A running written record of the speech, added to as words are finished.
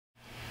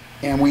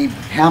And we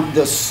have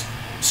this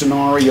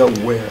scenario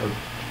where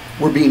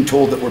we're being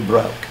told that we're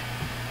broke.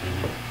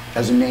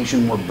 As a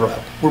nation, we're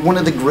broke. We're one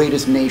of the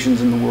greatest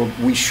nations in the world.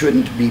 We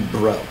shouldn't be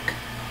broke.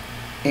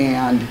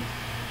 And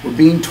we're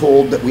being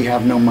told that we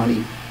have no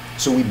money,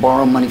 so we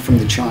borrow money from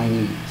the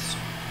Chinese.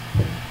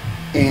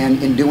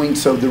 And in doing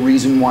so, the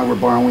reason why we're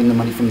borrowing the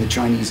money from the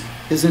Chinese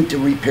isn't to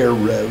repair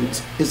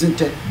roads, isn't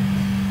to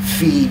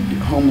feed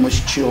homeless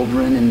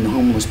children and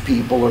homeless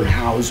people or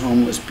house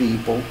homeless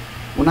people.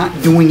 We're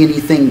not doing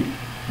anything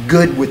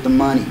good with the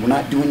money. We're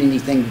not doing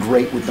anything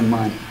great with the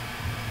money.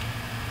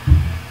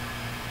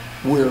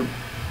 We're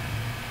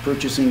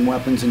purchasing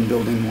weapons and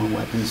building more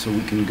weapons so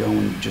we can go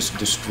and just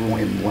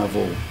destroy and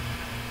level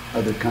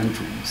other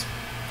countries.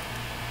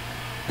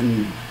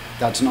 And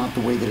that's not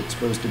the way that it's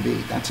supposed to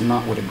be. That's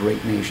not what a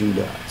great nation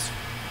does.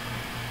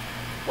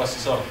 What's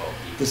the song called?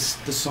 The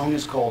song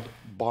is called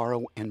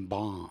Borrow and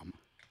Bomb.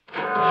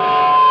 Borrow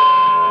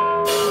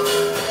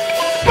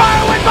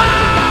and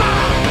bomb!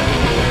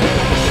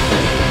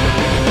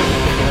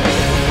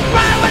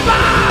 Borrow and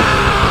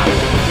bomb!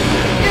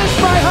 Is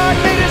my heart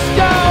made of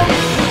stone?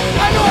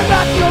 I know I'm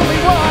not the only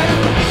one.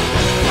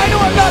 I know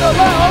I'm not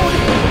alone.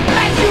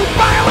 As you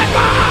borrow and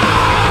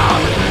bomb!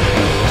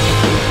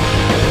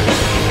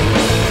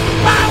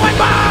 Borrow and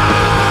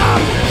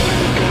bomb!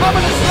 I'm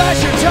gonna slash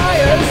your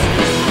tires.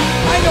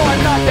 I know I'm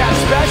not that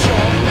special.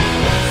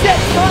 Set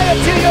fire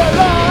to your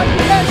lawn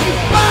as you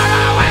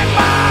borrow and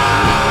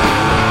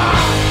bomb!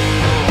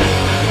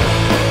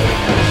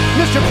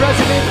 Mr.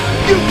 President,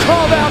 you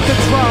called out the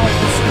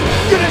drones.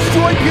 You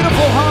destroyed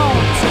beautiful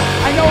homes.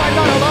 I know I'm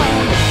not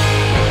alone.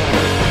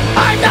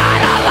 I'm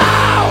not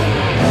alone!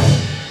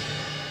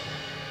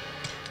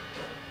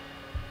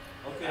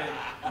 Okay,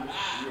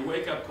 your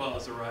wake-up call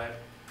has arrived.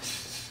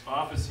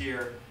 Office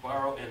here,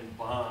 Borrow and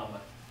Bomb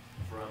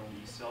from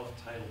the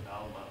self-titled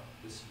album out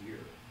this year.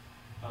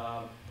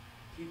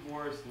 Pete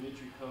Morris,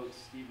 Dimitri Coates,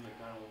 Steve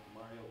McDonald,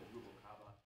 Mario Rubalcaba.